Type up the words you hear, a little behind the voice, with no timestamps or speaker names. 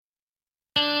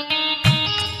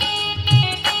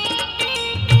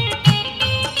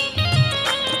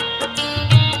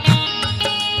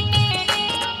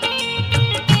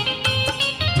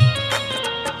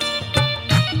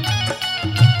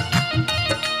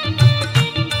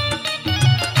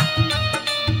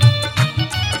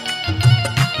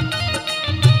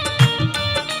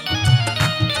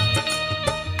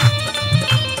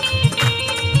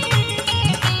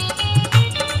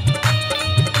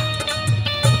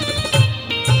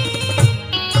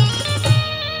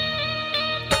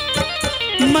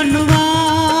मनवा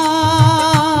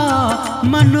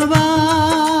मनवा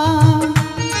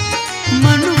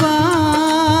मनवा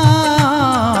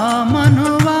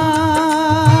मनवा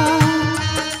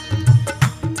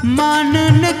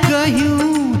मानन कहूँ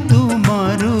तू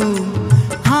मारू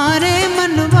हारे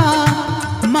मनवा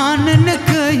मानन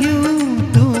कहूँ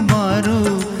तू मारू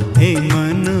हे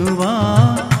मनवा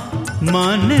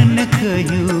मानन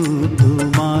कहूँ तू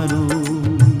मारू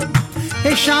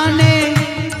हे शाने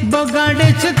बगाड़े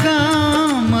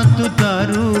काम तू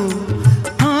तारू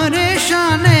हारे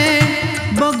शाने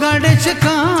बगाड़े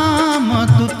काम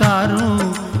तू तारू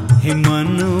हे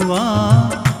मनवा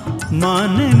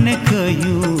मानन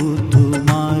कहूँ तू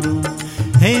मारू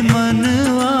हे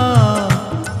मनवा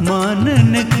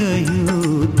मानन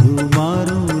कहूँ तू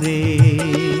मारू रे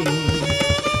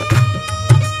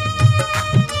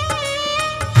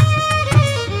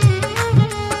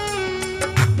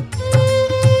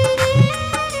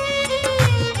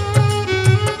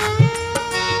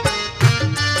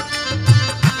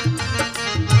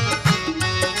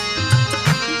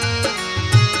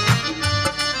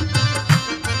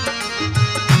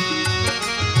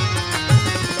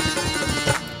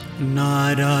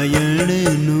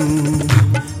नारायणनु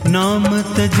नाम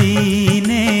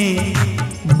तजीने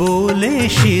बोले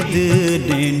शिद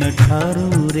ने नठारू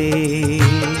रे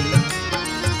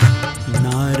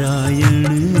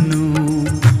नारायणनु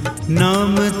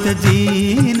नाम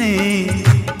तजीने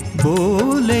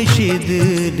बोले शिद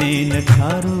ने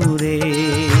नठारू रे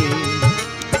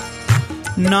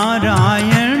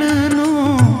नारायणनु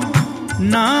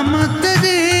नाम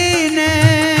तजीने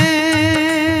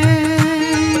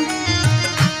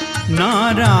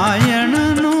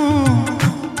नारायणनु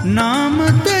नाम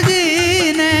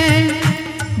तजीने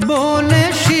बोले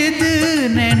शिद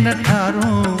ने नठारू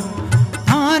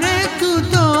हारे तू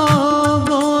तो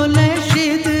बोले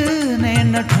शिद ने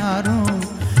नठारू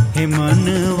हे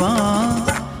मनवा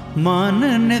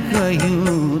मानन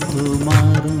कहूँ तू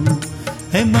मारू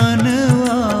हे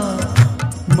मनवा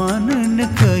मानन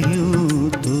कहूँ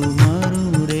तू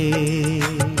मारू रे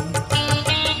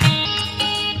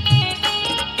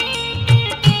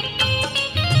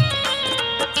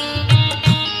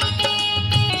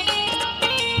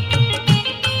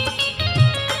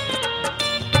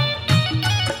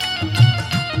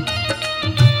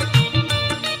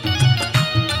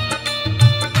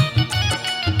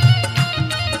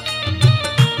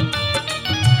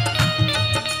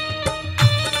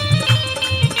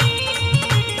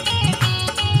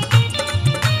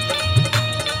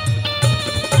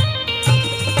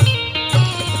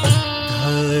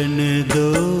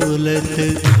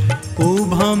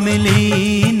उभा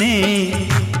मिलीने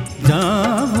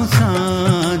जाऊं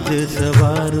साँझ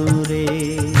सवारू रे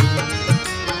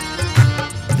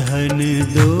धन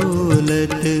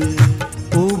दौलत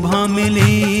उभा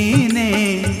मिलीने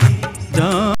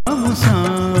जाऊं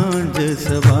साँझ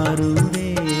सवारू रे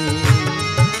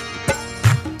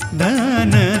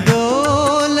धन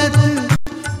दौलत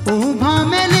उभा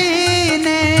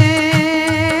मिलीने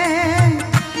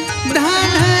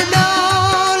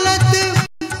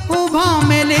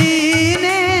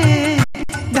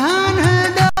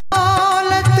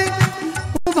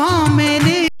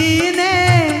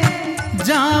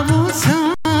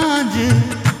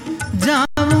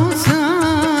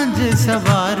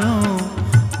सवारू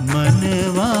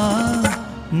मनवा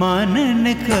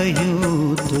मानन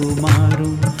कहूँ तू मारू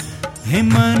हे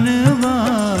मनवा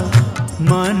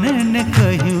मानन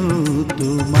कहूँ तू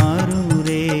मारू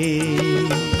रे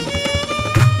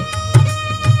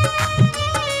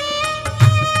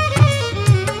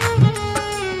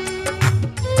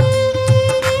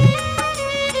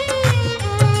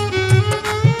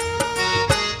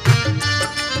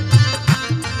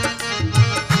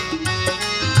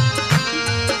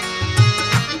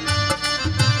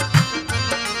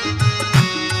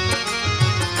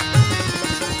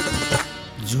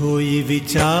जोई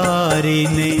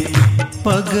विचारीने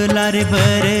पगलार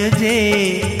भरजे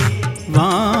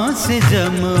वहाँ से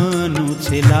जमनु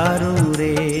छिलारू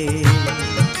रे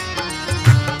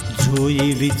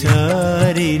जोई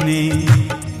विचारीने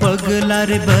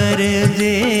पगलार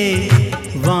भरजे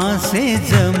वहाँ से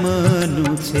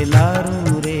जमनु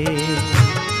छिलारू रे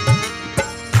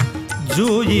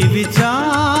जोई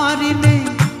विचारीने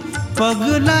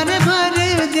पगलार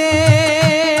भरजे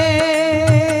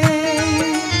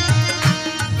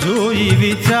जोई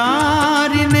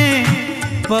विचारने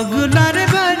पगलार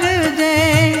भर दे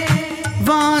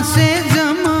वहाँ से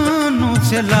जमनु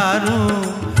चलारू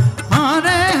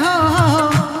हारे हो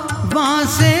वहाँ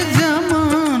से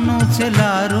जमनु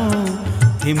चलारू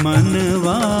कि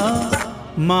मनवा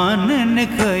मानन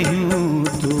कहूँ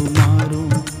तू मारू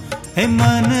हे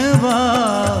मनवा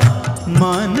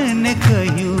मन ने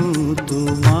कहूँ तू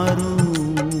मारू।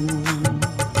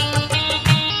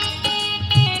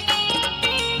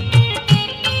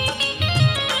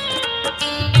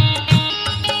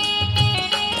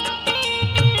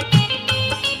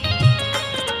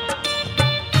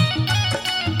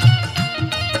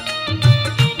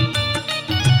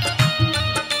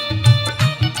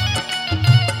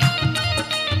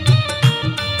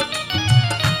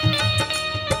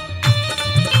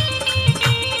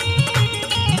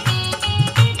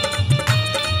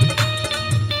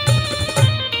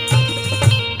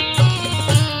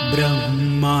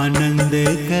 ब्रह्मानंद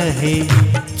कहे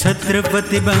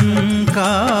छत्रपति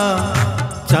बंका,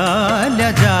 चाल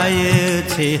जाए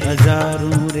 6000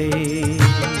 रे।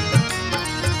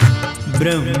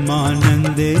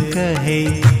 ब्रह्मानंद कहे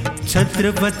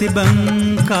छत्रपति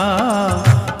बंका,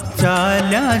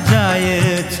 चाल जाए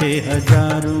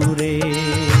 6000 रे।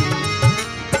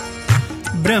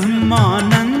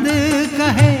 ब्रह्मानंद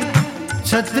कहे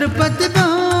छत्रपति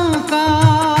बंका,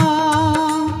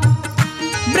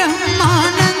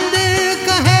 ब्रह्मानंद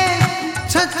कहे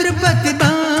छत्रपति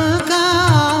बंका,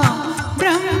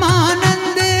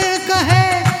 ब्रह्मानंद कहे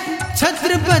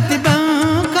छत्रपति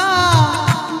बंका,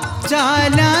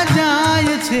 चाला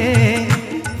जाय छे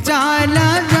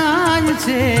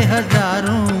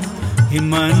हजारों। ही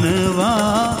मनवा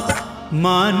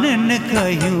मानन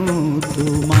कहूँ तू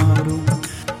मारू,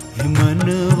 ही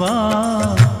मनवा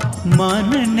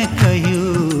मानन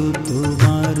कहूँ तू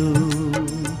मारू।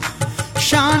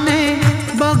 शाने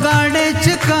बगाड़े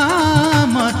च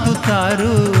काम तू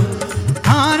तारू,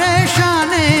 हारे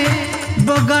शाने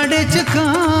बगाड़े च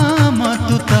काम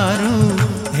तू तारू।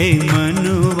 हे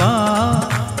मनवा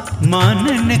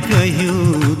मानन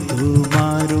कहूँ तू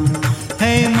मारू,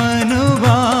 हे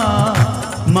मनवा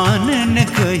मानन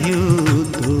कहूँ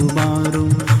तू मारू।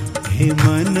 हे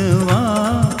मनवा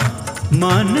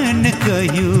मानन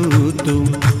कहूँ तू,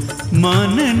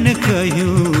 मानन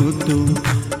कहूँ तू,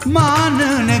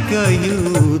 मानन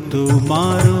कहूँ तू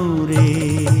मारू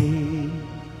रे।